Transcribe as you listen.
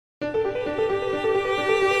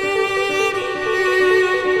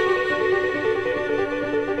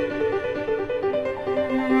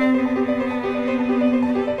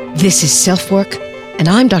This is SelfWork, and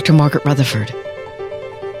I'm Dr. Margaret Rutherford.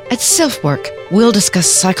 At SelfWork, we'll discuss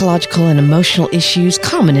psychological and emotional issues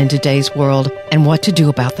common in today's world and what to do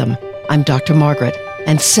about them. I'm Dr. Margaret,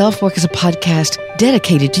 and SelfWork is a podcast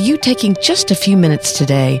dedicated to you taking just a few minutes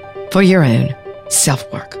today for your own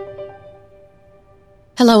self-work.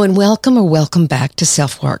 Hello and welcome back to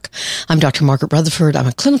SelfWork. I'm Dr. Margaret Rutherford. I'm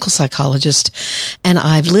a clinical psychologist, and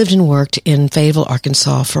I've lived and worked in Fayetteville,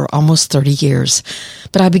 Arkansas for almost 30 years.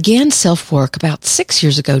 But I began SelfWork about 6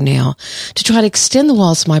 years ago now to try to extend the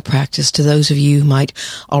walls of my practice to those of you who might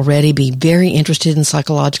already be very interested in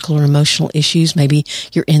psychological or emotional issues. Maybe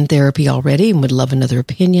you're in therapy already and would love another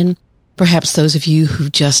opinion. Perhaps those of you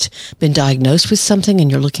who've just been diagnosed with something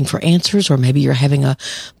and you're looking for answers, or maybe you're having a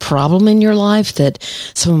problem in your life that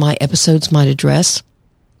some of my episodes might address.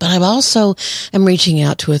 But I also am reaching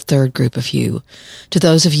out to a third group of you, to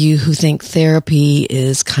those of you who think therapy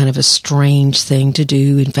is kind of a strange thing to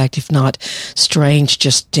do. In fact, if not strange,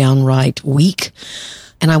 just downright weak.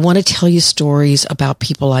 And I want to tell you stories about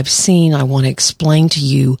people I've seen. I want to explain to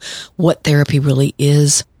you what therapy really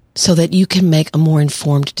is, so that you can make a more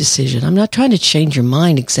informed decision. I'm not trying to change your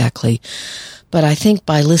mind exactly, but I think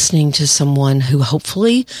by listening to someone who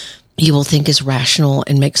hopefully you will think is rational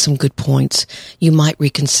and make some good points, you might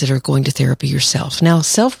reconsider going to therapy yourself. Now,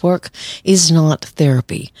 self-work is not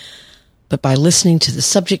therapy, but by listening to the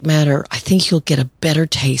subject matter, I think you'll get a better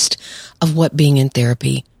taste of what being in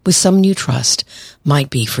therapy with someone you trust might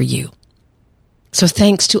be for you. So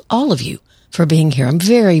thanks to all of you for being here. I'm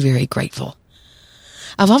very, very grateful.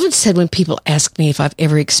 I've often said when people ask me if I've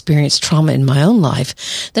ever experienced trauma in my own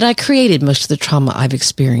life, that I created most of the trauma I've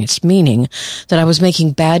experienced, meaning that I was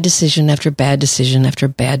making bad decision after bad decision after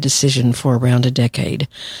bad decision for around a decade,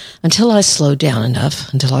 until I slowed down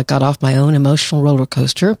enough, until I got off my own emotional roller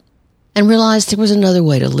coaster and realized there was another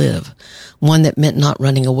way to live, one that meant not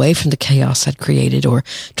running away from the chaos I'd created or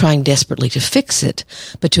trying desperately to fix it,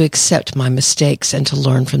 but to accept my mistakes and to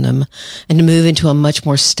learn from them and to move into a much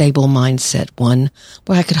more stable mindset, one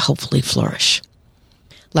where I could hopefully flourish.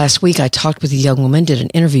 Last week, I talked with a young woman, did an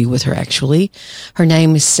interview with her actually. Her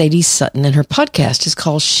name is Sadie Sutton, and her podcast is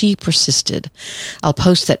called She Persisted. I'll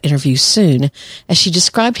post that interview soon, as she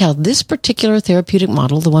described how this particular therapeutic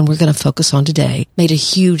model, the one we're going to focus on today, made a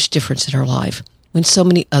huge difference in her life when so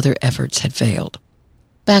many other efforts had failed.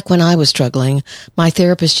 Back when I was struggling, my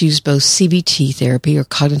therapist used both CBT therapy, or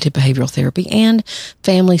cognitive behavioral therapy, and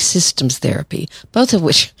family systems therapy, both of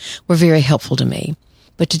which were very helpful to me.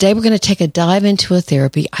 But today we're going to take a dive into a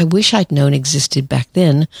therapy I wish I'd known existed back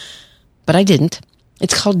then, but I didn't.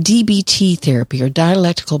 It's called DBT therapy, or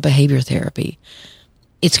Dialectical Behavior Therapy.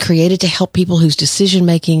 It's created to help people whose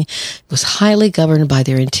decision-making was highly governed by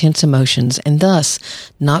their intense emotions and thus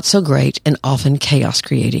not so great and often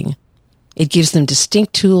chaos-creating. It gives them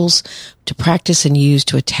distinct tools to practice and use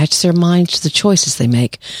to attach their minds to the choices they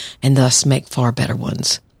make and thus make far better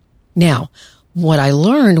ones. Now, what I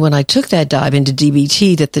learned when I took that dive into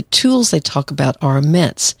DBT, that the tools they talk about are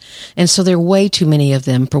immense, and so there are way too many of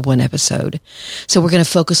them for one episode. So we're going to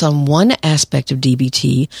focus on one aspect of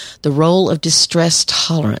DBT, the role of distress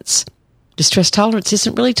tolerance. Distress tolerance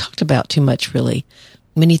isn't really talked about too much, really.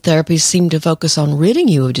 Many therapies seem to focus on ridding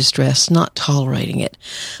you of distress, not tolerating it.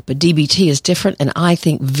 But DBT is different, and I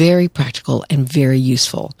think very practical and very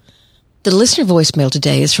useful. The listener voicemail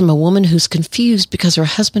today is from a woman who's confused because her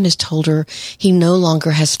husband has told her he no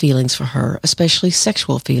longer has feelings for her, especially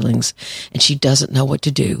sexual feelings, and she doesn't know what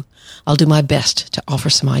to do. I'll do my best to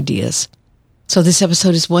offer some ideas. So this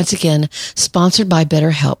episode is once again sponsored by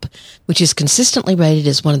BetterHelp, which is consistently rated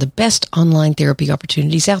as one of the best online therapy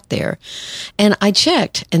opportunities out there. And I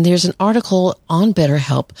checked, and there's an article on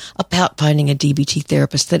BetterHelp about finding a DBT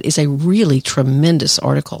therapist that is a really tremendous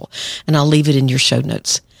article, and I'll leave it in your show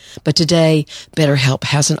notes. But today, BetterHelp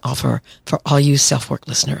has an offer for all you self-work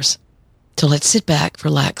listeners. So let's sit back,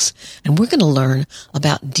 relax, and we're going to learn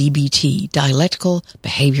about DBT, Dialectical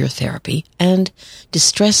Behavior Therapy, and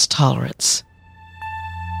distress tolerance.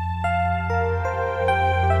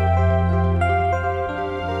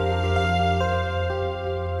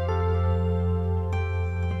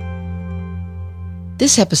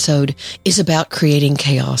 This episode is about creating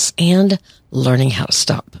chaos and learning how to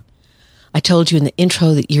stop. I told you in the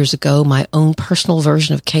intro that years ago, my own personal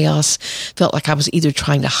version of chaos felt like I was either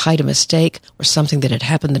trying to hide a mistake or something that had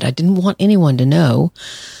happened that I didn't want anyone to know.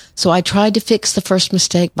 So I tried to fix the first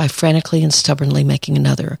mistake by frantically and stubbornly making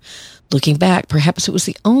another. Looking back, perhaps it was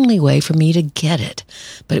the only way for me to get it,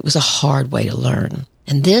 but it was a hard way to learn.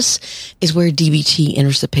 And this is where DBT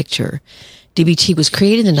enters the picture. DBT was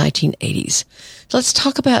created in the 1980s. So let's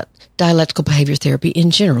talk about dialectical behavior therapy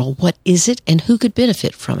in general. What is it and who could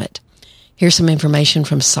benefit from it? Here's some information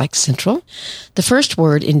from Psych Central. The first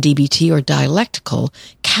word in DBT, or dialectical,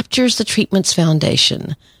 captures the treatment's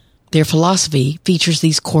foundation. Their philosophy features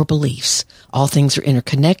these core beliefs. All things are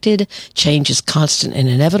interconnected, change is constant and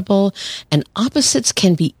inevitable, and opposites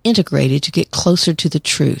can be integrated to get closer to the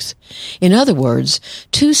truth. In other words,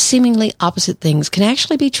 two seemingly opposite things can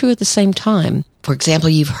actually be true at the same time. For example,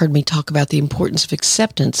 you've heard me talk about the importance of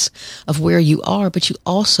acceptance of where you are, but you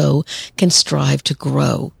also can strive to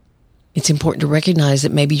grow. It's important to recognize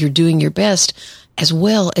that maybe you're doing your best as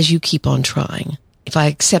well as you keep on trying. If I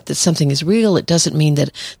accept that something is real, it doesn't mean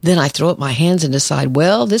that then I throw up my hands and decide,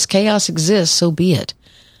 well, this chaos exists, so be it.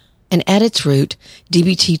 And at its root,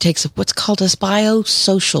 DBT takes what's called a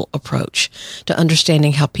biosocial approach to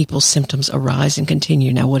understanding how people's symptoms arise and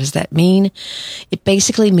continue. Now, what does that mean? It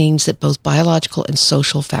basically means that both biological and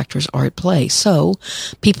social factors are at play. So,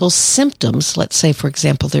 people's symptoms, let's say, for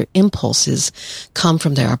example, their impulses, come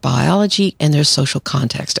from their biology and their social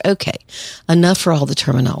context. Okay, enough for all the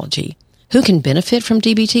terminology. Who can benefit from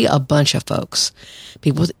DBT? A bunch of folks.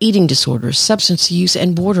 People with eating disorders, substance use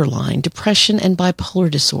and borderline, depression and bipolar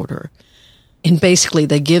disorder. And basically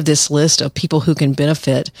they give this list of people who can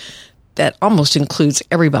benefit that almost includes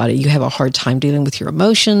everybody. You have a hard time dealing with your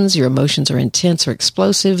emotions are intense or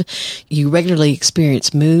explosive, you regularly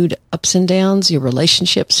experience mood ups and downs, your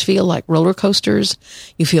relationships feel like roller coasters,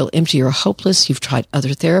 you feel empty or hopeless, you've tried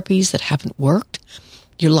other therapies that haven't worked,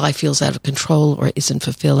 your life feels out of control or isn't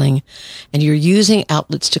fulfilling, and you're using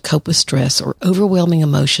outlets to cope with stress or overwhelming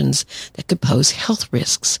emotions that could pose health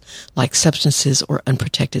risks, like substances or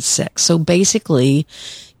unprotected sex. So basically,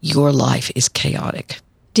 your life is chaotic.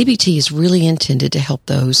 DBT is really intended to help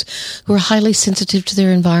those who are highly sensitive to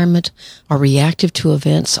their environment, are reactive to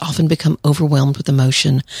events, often become overwhelmed with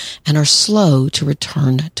emotion, and are slow to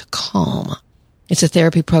return to calm. It's a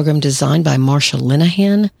therapy program designed by Marsha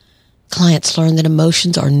Linehan. Clients learn that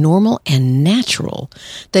emotions are normal and natural.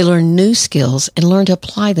 They learn new skills and learn to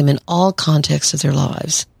apply them in all contexts of their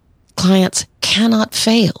lives. Clients cannot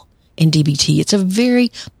fail in DBT. It's a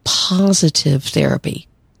very positive therapy.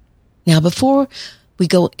 Now, before we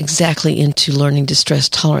go exactly into learning distress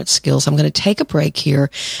tolerance skills, I'm going to take a break here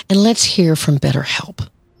and let's hear from BetterHelp.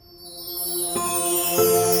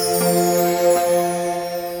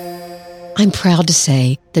 I'm proud to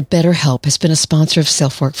say that BetterHelp has been a sponsor of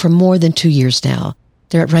SelfWork for more than 2 years now.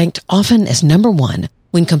 They're ranked often as number one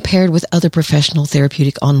when compared with other professional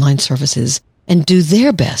therapeutic online services, and do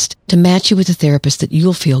their best to match you with a therapist that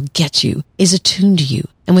you'll feel gets you, is attuned to you,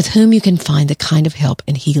 and with whom you can find the kind of help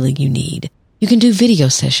and healing you need. You can do video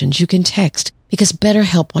sessions, you can text, because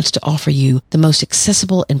BetterHelp wants to offer you the most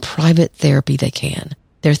accessible and private therapy they can.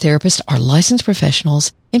 Their therapists are licensed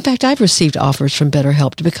professionals. In fact, I've received offers from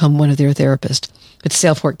BetterHelp to become one of their therapists, but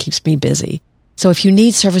SelfWork keeps me busy. So if you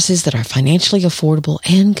need services that are financially affordable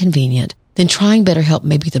and convenient, then trying BetterHelp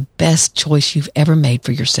may be the best choice you've ever made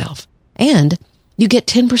for yourself. And you get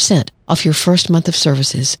 10% off your first month of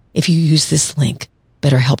services if you use this link,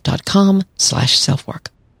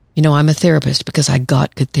 betterhelp.com/selfwork. You know, I'm a therapist because I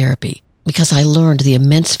got good therapy, because I learned the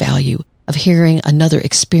immense value of hearing another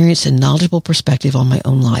experienced and knowledgeable perspective on my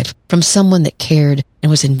own life from someone that cared and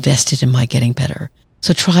was invested in my getting better.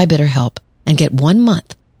 So try BetterHelp and get 1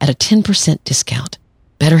 month at a 10% discount.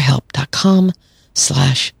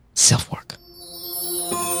 BetterHelp.com/selfwork.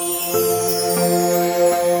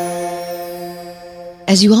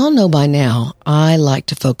 As you all know by now, I like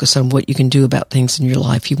to focus on what you can do about things in your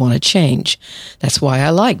life you want to change. That's why I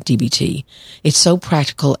like DBT. It's so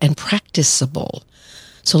practical and practicable.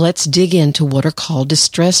 So let's dig into what are called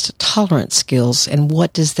distress tolerance skills, and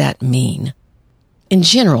what does that mean? In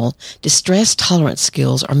general, distress tolerance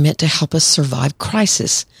skills are meant to help us survive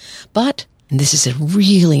crisis. But, and this is a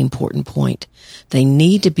really important point, they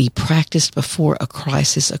need to be practiced before a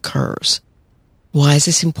crisis occurs. Why is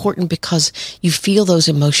this important? Because you feel those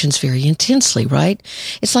emotions very intensely, right?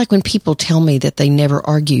 It's like when people tell me that they never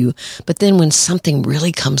argue, but then when something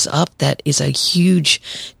really comes up that is a huge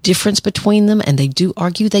difference between them and they do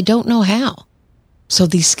argue, they don't know how. So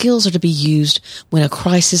these skills are to be used when a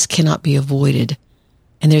crisis cannot be avoided,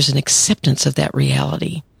 and there's an acceptance of that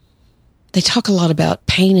reality. They talk a lot about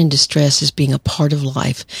pain and distress as being a part of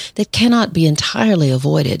life that cannot be entirely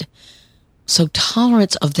avoided. So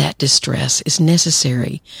tolerance of that distress is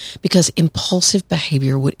necessary because impulsive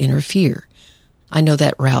behavior would interfere. I know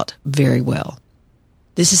that route very well.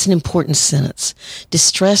 This is an important sentence.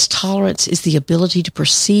 Distress tolerance is the ability to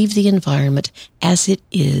perceive the environment as it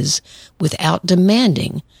is without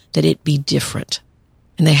demanding that it be different.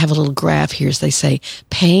 And they have a little graph here as they say,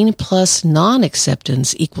 pain plus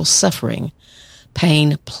non-acceptance equals suffering.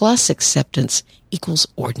 Pain plus acceptance equals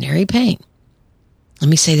ordinary pain.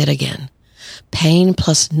 Let me say that again. Pain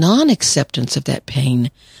plus non-acceptance of that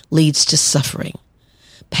pain leads to suffering.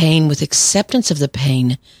 Pain with acceptance of the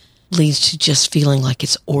pain leads to just feeling like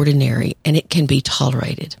it's ordinary and it can be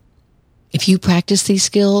tolerated. If you practice these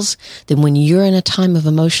skills, then when you're in a time of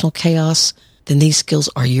emotional chaos, then these skills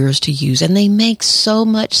are yours to use, and they make so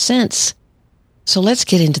much sense. So let's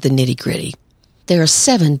get into the nitty-gritty. There are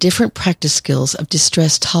 7 different practice skills of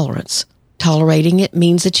distress tolerance. Tolerating it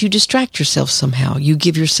means that you distract yourself somehow. You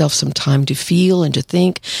give yourself some time to feel and to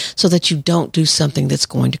think so that you don't do something that's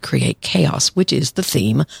going to create chaos, which is the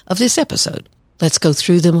theme of this episode. Let's go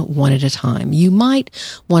through them one at a time. You might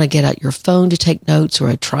want to get out your phone to take notes or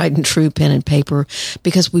a tried and true pen and paper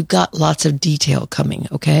because we've got lots of detail coming,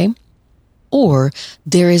 okay? Or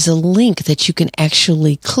there is a link that you can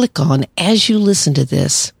actually click on as you listen to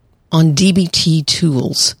this on DBT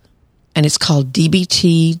Tools, and it's called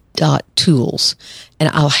dbt.tools. And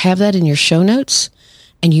I'll have that in your show notes,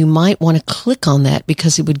 and you might want to click on that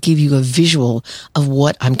because it would give you a visual of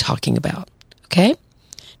what I'm talking about, okay?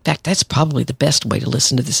 In fact, that's probably the best way to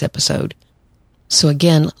listen to this episode. So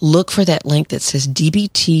again, look for that link that says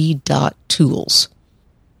dbt.tools.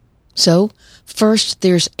 So first,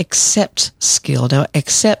 there's accept skill. Now,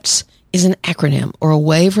 accepts is an acronym or a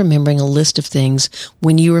way of remembering a list of things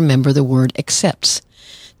when you remember the word accepts.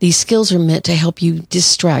 These skills are meant to help you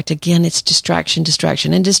distract. Again, it's distraction,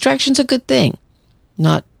 and distraction's a good thing.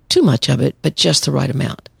 Not too much of it, but just the right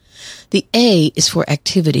amount. The A is for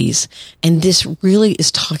activities, and this really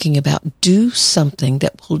is talking about do something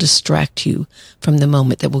that will distract you from the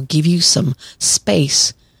moment, that will give you some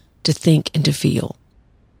space to think and to feel.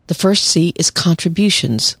 The first C is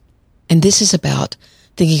contributions, and this is about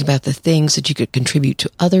thinking about the things that you could contribute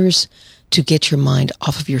to others to get your mind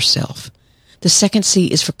off of yourself. The second C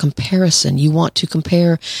is for comparison. You want to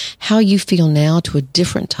compare how you feel now to a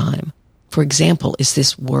different time. For example, is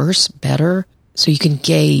this worse, better? So you can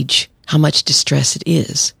gauge how much distress it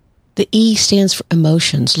is. The E stands for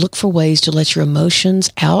emotions. Look for ways to let your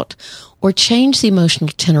emotions out or change the emotional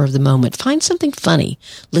tenor of the moment. Find something funny.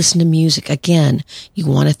 Listen to music. Again, you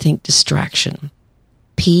want to think distraction.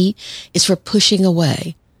 P is for pushing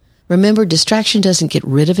away. Remember, distraction doesn't get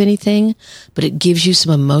rid of anything, but it gives you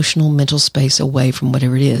some emotional mental space away from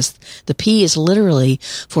whatever it is. The P is literally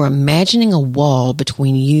for imagining a wall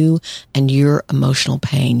between you and your emotional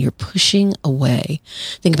pain. You're pushing away.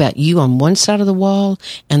 Think about you on one side of the wall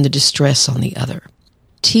and the distress on the other.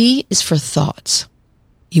 T is for thoughts.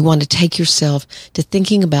 You want to take yourself to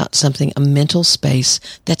thinking about something, a mental space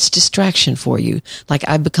that's distraction for you. Like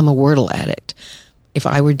I've become a Wordle addict. If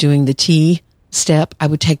I were doing the T step, I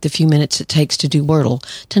would take the few minutes it takes to do Wordle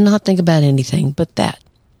to not think about anything but that.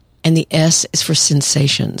 And the S is for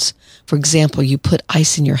sensations. For example, you put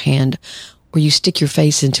ice in your hand or you stick your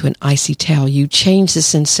face into an icy towel. You change the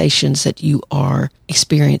sensations that you are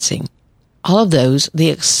experiencing. All of those,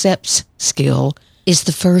 the accepts skill, is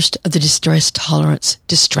the first of the distress tolerance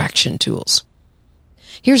distraction tools.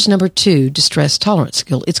 Here's number 2 distress tolerance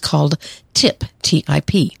skill. It's called TIP,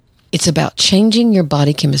 T-I-P. It's about changing your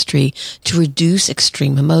body chemistry to reduce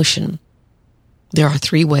extreme emotion. There are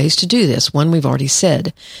 3 ways to do this. One we've already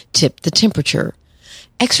said, tip the temperature.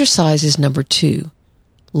 Exercise is number 2.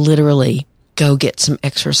 Literally, go get some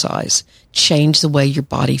exercise. Change the way your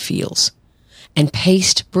body feels. And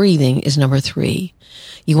paced breathing is number 3.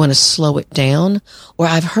 You want to slow it down, or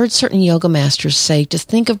I've heard certain yoga masters say to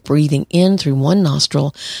think of breathing in through one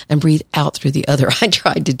nostril and breathe out through the other. I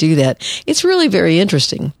tried to do that. It's really very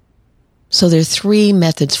interesting. So there are 3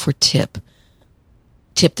 methods for tip.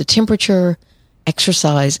 Tip the temperature,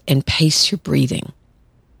 exercise, and pace your breathing.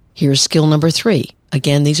 Here's skill number 3.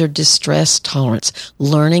 Again, these are distress tolerance,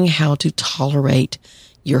 learning how to tolerate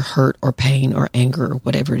your hurt or pain or anger or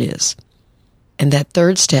whatever it is. And that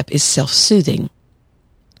 3rd step is self-soothing.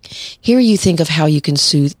 Here you think of how you can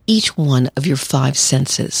soothe each one of your 5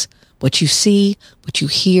 senses. What you see, what you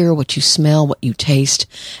hear, what you smell, what you taste,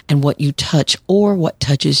 and what you touch or what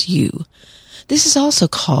touches you. This is also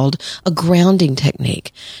called a grounding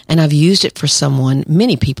technique, and I've used it for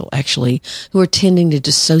many people actually, who are tending to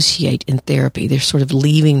dissociate in therapy. They're sort of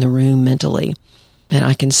leaving the room mentally, and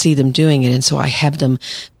I can see them doing it, and so I have them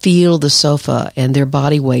feel the sofa and their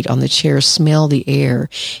body weight on the chair, smell the air,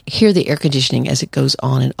 hear the air conditioning as it goes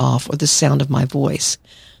on and off, or the sound of my voice.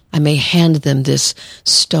 I may hand them this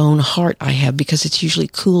stone heart I have because it's usually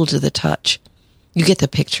cool to the touch. You get the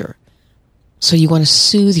picture. So you want to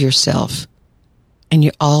soothe yourself and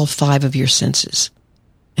all 5 of your senses.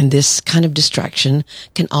 And this kind of distraction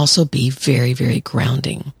can also be very, very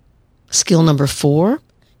grounding. Skill number 4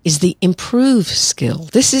 is the improve skill.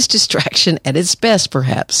 This is distraction at its best,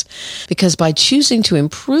 perhaps, because by choosing to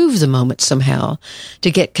improve the moment somehow, to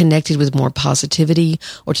get connected with more positivity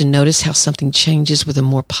or to notice how something changes with a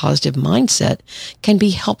more positive mindset can be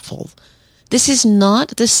helpful. This is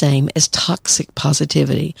not the same as toxic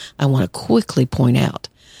positivity, I want to quickly point out.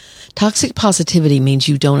 Toxic positivity means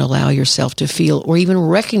you don't allow yourself to feel or even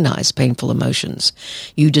recognize painful emotions.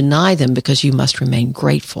 You deny them because you must remain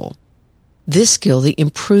grateful. This skill, the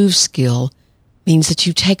improve skill, means that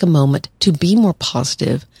you take a moment to be more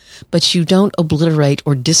positive, but you don't obliterate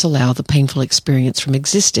or disallow the painful experience from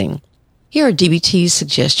existing. Here are DBT's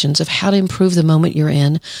suggestions of how to improve the moment you're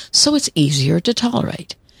in so it's easier to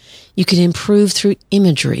tolerate. You can improve through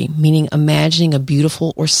imagery, meaning imagining a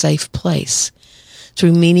beautiful or safe place,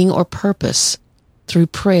 through meaning or purpose, through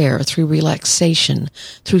prayer, through relaxation,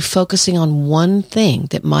 through focusing on one thing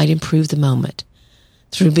that might improve the moment,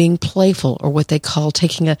 through being playful or what they call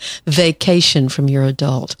taking a vacation from your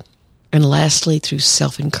adult, and lastly, through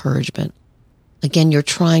self-encouragement. Again, you're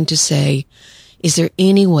trying to say, is there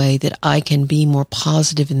any way that I can be more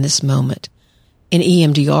positive in this moment? In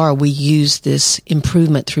EMDR, we use this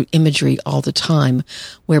improvement through imagery all the time,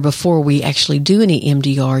 where before we actually do any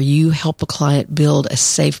EMDR, you help a client build a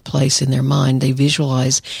safe place in their mind. They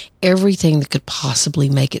visualize everything that could possibly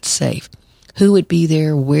make it safe. Who would be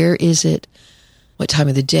there? Where is it? What time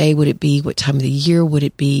of the day would it be? What time of the year would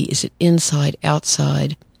it be? Is it inside,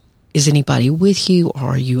 outside? Is anybody with you, or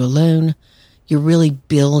are you alone? You're really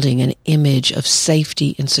building an image of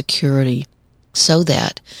safety and security so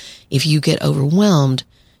that if you get overwhelmed,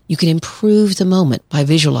 you can improve the moment by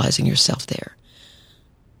visualizing yourself there.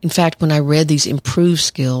 In fact, when I read these improve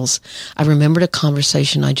skills, I remembered a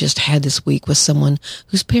conversation I just had this week with someone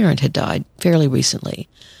whose parent had died fairly recently.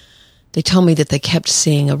 They told me that they kept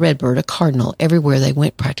seeing a redbird, a cardinal, everywhere they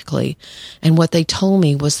went practically. And what they told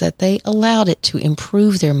me was that they allowed it to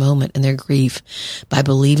improve their moment and their grief by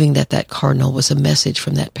believing that that cardinal was a message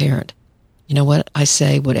from that parent. You know what? I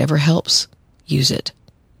say, whatever helps, use it.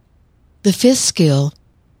 The 5th skill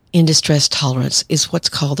in distress tolerance is what's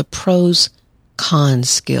called the pros-cons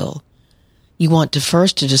skill. You want to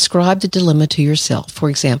first describe the dilemma to yourself.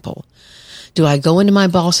 For example, do I go into my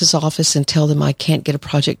boss's office and tell them I can't get a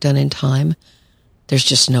project done in time? There's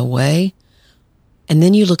just no way. And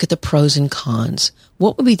then you look at the pros and cons.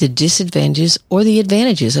 What would be the disadvantages or the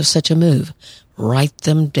advantages of such a move? Write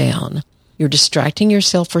them down. You're distracting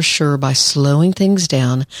yourself for sure by slowing things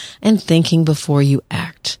down and thinking before you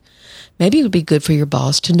act. Maybe it would be good for your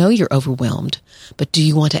boss to know you're overwhelmed, but do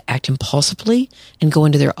you want to act impulsively and go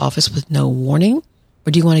into their office with no warning?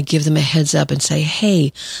 Or do you want to give them a heads up and say,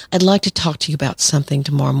 hey, I'd like to talk to you about something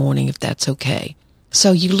tomorrow morning if that's okay?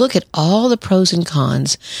 So you look at all the pros and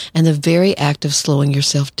cons, and the very act of slowing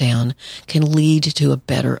yourself down can lead to a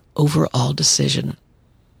better overall decision.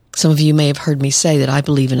 Some of you may have heard me say that I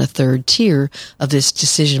believe in a 3rd tier of this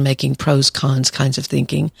decision-making pros-cons kinds of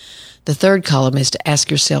thinking. The 3rd column is to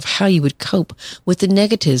ask yourself how you would cope with the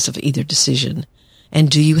negatives of either decision. And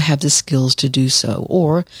do you have the skills to do so,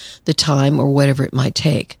 or the time, or whatever it might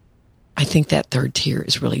take? I think that 3rd tier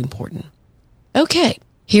is really important. Okay,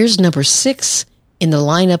 here's number 6 in the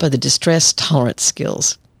lineup of the distress tolerance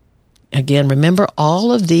skills. Again, remember,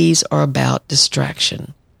 all of these are about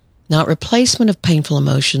distraction. Not replacement of painful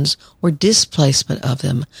emotions or displacement of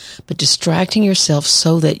them, but distracting yourself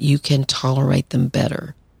so that you can tolerate them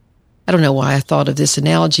better. I don't know why I thought of this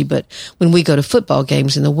analogy, but when we go to football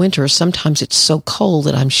games in the winter, sometimes it's so cold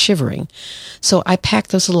that I'm shivering. So I pack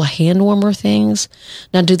those little hand warmer things.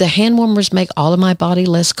 Now, do the hand warmers make all of my body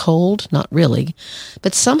less cold? Not really.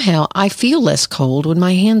 But somehow I feel less cold when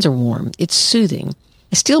my hands are warm. It's soothing.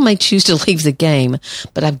 I still may choose to leave the game,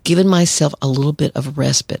 but I've given myself a little bit of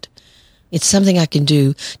respite. It's something I can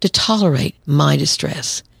do to tolerate my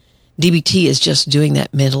distress. DBT is just doing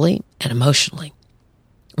that mentally and emotionally.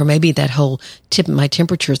 Or maybe that whole my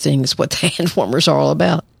temperature thing is what the hand warmers are all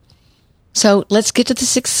about. So let's get to the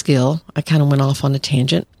 6th skill. I kind of went off on a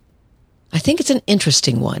tangent. I think it's an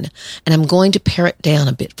interesting one, and I'm going to pare it down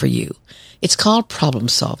a bit for you. It's called problem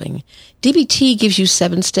solving. DBT gives you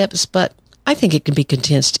 7 steps, but I think it can be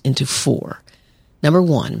condensed into 4. Number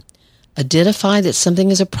 1, identify that something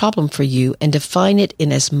is a problem for you and define it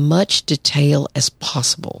in as much detail as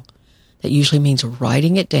possible. That usually means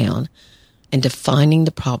writing it down and defining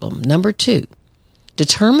the problem. Number 2,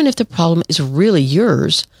 determine if the problem is really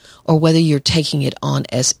yours or whether you're taking it on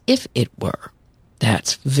as if it were.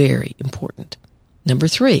 That's very important. Number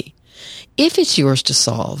 3, if it's yours to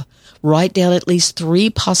solve, Write down at least 3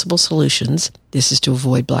 possible solutions. This is to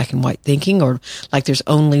avoid black and white thinking or like there's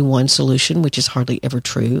only one solution, which is hardly ever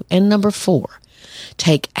true. And number 4,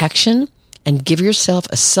 take action and give yourself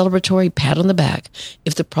a celebratory pat on the back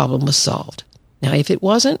if the problem was solved. Now, if it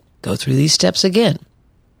wasn't, go through these steps again.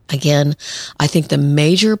 Again, I think the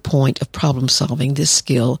major point of problem solving, this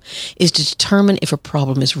skill, is to determine if a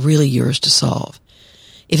problem is really yours to solve.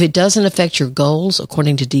 If it doesn't affect your goals,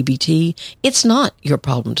 according to DBT, it's not your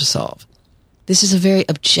problem to solve. This is a very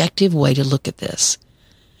objective way to look at this.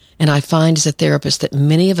 And I find as a therapist that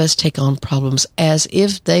many of us take on problems as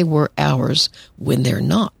if they were ours when they're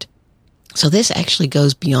not. So this actually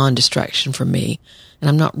goes beyond distraction for me, and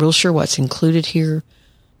I'm not real sure what's included here,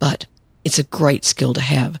 but it's a great skill to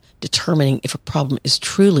have, determining if a problem is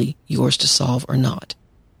truly yours to solve or not.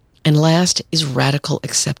 And last is radical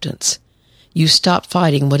acceptance. You stop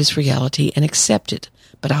fighting what is reality and accept it.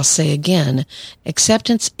 But I'll say again,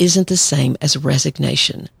 acceptance isn't the same as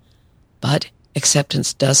resignation. But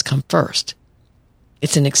acceptance does come first.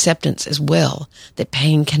 It's an acceptance as well that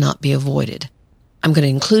pain cannot be avoided. I'm going to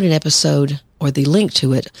include an episode or the link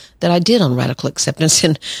to it that I did on radical acceptance.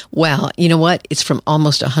 And wow, you know what? It's from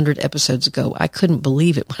almost 100 episodes ago. I couldn't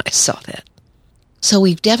believe it when I saw that. So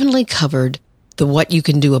we've definitely covered the what you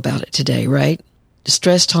can do about it today, right?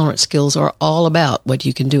 Distress tolerance skills are all about what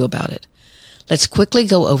you can do about it. Let's quickly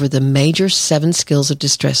go over the major 7 skills of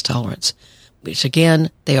distress tolerance, which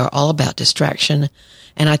again, they are all about distraction,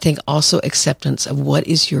 and I think also acceptance of what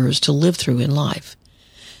is yours to live through in life.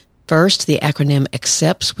 First, the acronym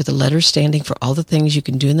ACCEPTS, with the letters standing for all the things you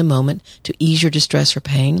can do in the moment to ease your distress or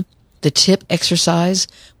pain. The TIP exercise,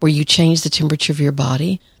 where you change the temperature of your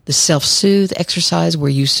body. The self-soothe exercise, where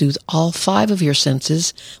you soothe all 5 of your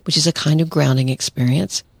senses, which is a kind of grounding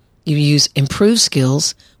experience. You use improve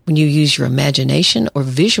skills when you use your imagination or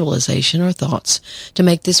visualization or thoughts to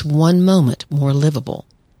make this one moment more livable,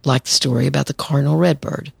 like the story about the cardinal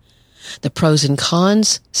redbird. The pros and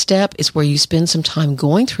cons step is where you spend some time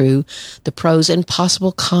going through the pros and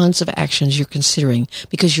possible cons of actions you're considering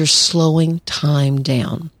because you're slowing time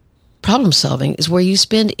down. Problem solving is where you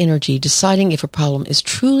spend energy deciding if a problem is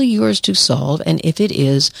truly yours to solve, and if it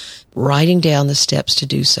is, writing down the steps to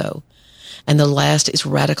do so. And the last is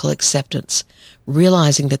radical acceptance,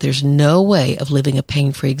 realizing that there's no way of living a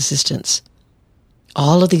pain-free existence.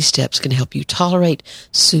 All of these steps can help you tolerate,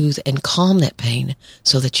 soothe, and calm that pain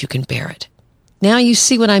so that you can bear it. Now you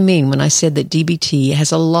see what I mean when I said that DBT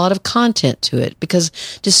has a lot of content to it, because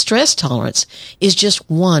distress tolerance is just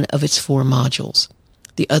one of its 4 modules.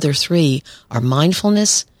 The other 3 are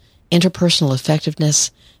mindfulness, interpersonal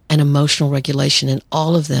effectiveness, and emotional regulation, and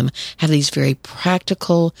all of them have these very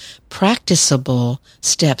practical, practicable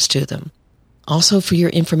steps to them. Also, for your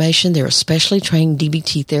information, there are specially trained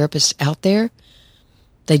DBT therapists out there.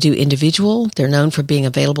 They do individual. They're known for being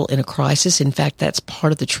available in a crisis. In fact, that's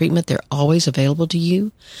part of the treatment. They're always available to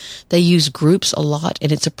you. They use groups a lot,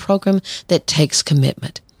 and it's a program that takes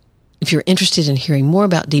commitment. If you're interested in hearing more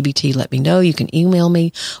about DBT, let me know. You can email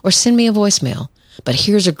me or send me a voicemail. But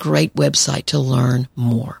here's a great website to learn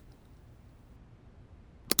more.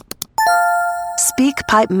 Speak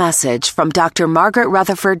Pipe message from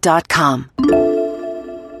drmargaretrutherford.com.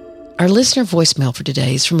 Our listener voicemail for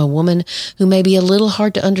today is from a woman who may be a little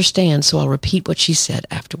hard to understand, so I'll repeat what she said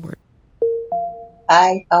afterward.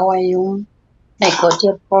 Hi, how are you? I got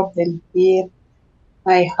a problem here.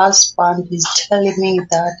 My husband is telling me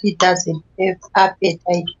that he doesn't have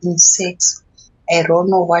appetite in sex. I don't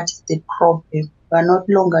know what is the problem. We are not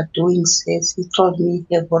longer doing sex. He told me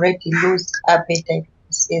he have already lost appetite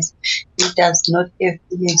for sex. He does not have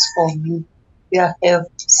feelings for me. We have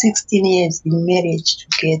 16 years in marriage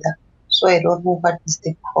together. So I don't know what is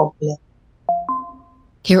the problem.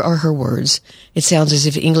 Here are her words. It sounds as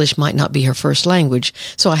if English might not be her first language,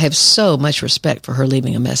 so I have so much respect for her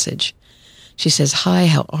leaving a message. She says, "Hi,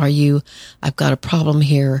 how are you? I've got a problem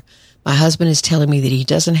here. My husband is telling me that he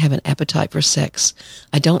doesn't have an appetite for sex.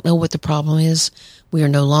 I don't know what the problem is. We are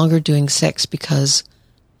no longer doing sex because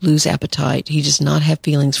lose appetite. He does not have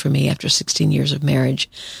feelings for me after 16 years of marriage,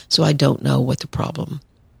 so I don't know what the problem."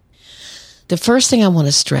 The first thing I want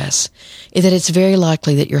to stress is that it's very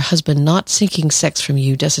likely that your husband not seeking sex from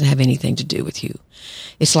you doesn't have anything to do with you.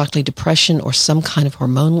 It's likely depression or some kind of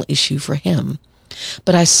hormonal issue for him.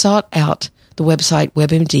 But I sought out the website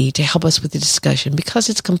WebMD to help us with the discussion because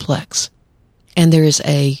it's complex. And there is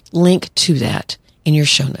a link to that in your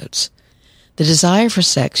show notes. The desire for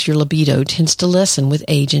sex, your libido, tends to lessen with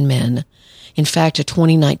age in men. In fact, a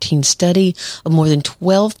 2019 study of more than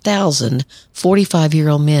 12,000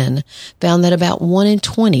 45-year-old men found that about 1 in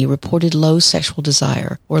 20 reported low sexual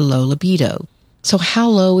desire or low libido. So how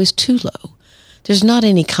low is too low? There's not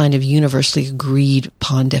any kind of universally agreed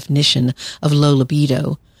upon definition of low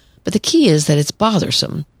libido, but the key is that it's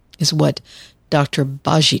bothersome, is what Dr.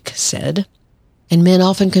 Bajic said. And men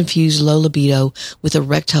often confuse low libido with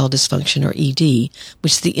erectile dysfunction, or ED,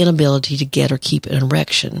 which is the inability to get or keep an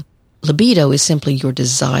erection. Libido is simply your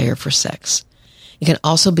desire for sex. It can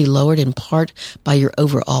also be lowered in part by your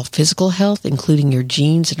overall physical health, including your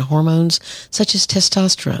genes and hormones, such as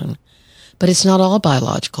testosterone. But it's not all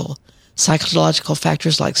biological. Psychological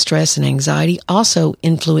factors like stress and anxiety also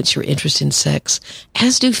influence your interest in sex,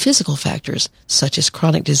 as do physical factors such as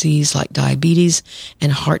chronic disease like diabetes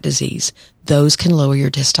and heart disease. Those can lower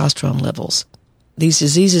your testosterone levels. These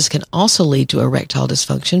diseases can also lead to erectile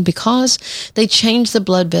dysfunction because they change the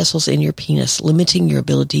blood vessels in your penis, limiting your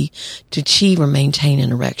ability to achieve or maintain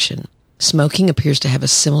an erection. Smoking appears to have a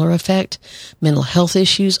similar effect. Mental health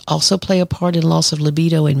issues also play a part in loss of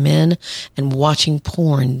libido in men, and watching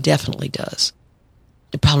porn definitely does.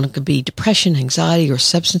 The problem could be depression, anxiety, or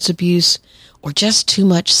substance abuse, or just too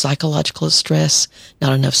much psychological stress,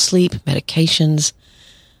 not enough sleep, medications.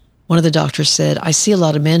 One of the doctors said, "I see a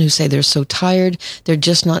lot of men who say they're so tired, they're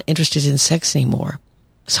just not interested in sex anymore."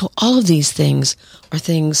 So all of these things are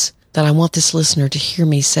things that I want this listener to hear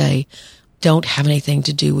me say don't have anything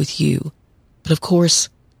to do with you. But of course,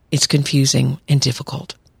 it's confusing and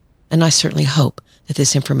difficult. And I certainly hope that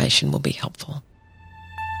this information will be helpful.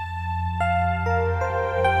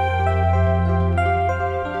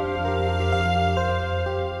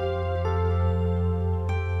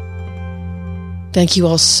 Thank you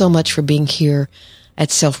all so much for being here at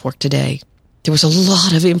SelfWork today. There was a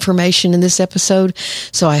lot of information in this episode,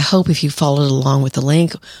 so I hope if you followed along with the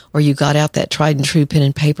link or you got out that tried and true pen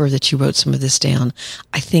and paper that you wrote some of this down.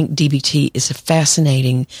 I think DBT is a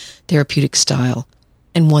fascinating therapeutic style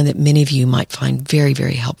and one that many of you might find very,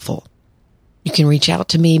 very helpful. You can reach out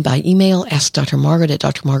to me by email, askdrmargaret at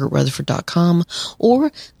drmargaretrutherford.com,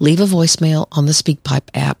 or leave a voicemail on the SpeakPipe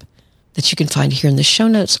app that you can find here in the show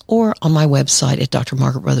notes or on my website at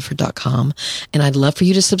drmargaretrutherford.com. And I'd love for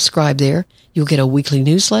you to subscribe there. You'll get a weekly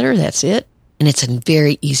newsletter. That's it. And it's a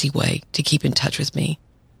very easy way to keep in touch with me.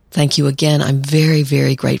 Thank you again. I'm very,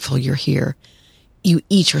 very grateful you're here. You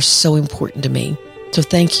each are so important to me. So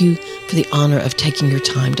thank you for the honor of taking your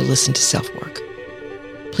time to listen to SelfWork.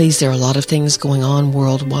 Please, there are a lot of things going on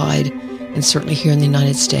worldwide and certainly here in the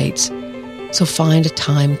United States. So find a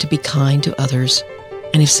time to be kind to others.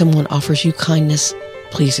 And if someone offers you kindness,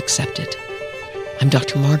 please accept it. I'm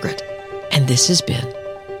Dr. Margaret, and this has been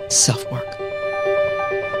SelfWork.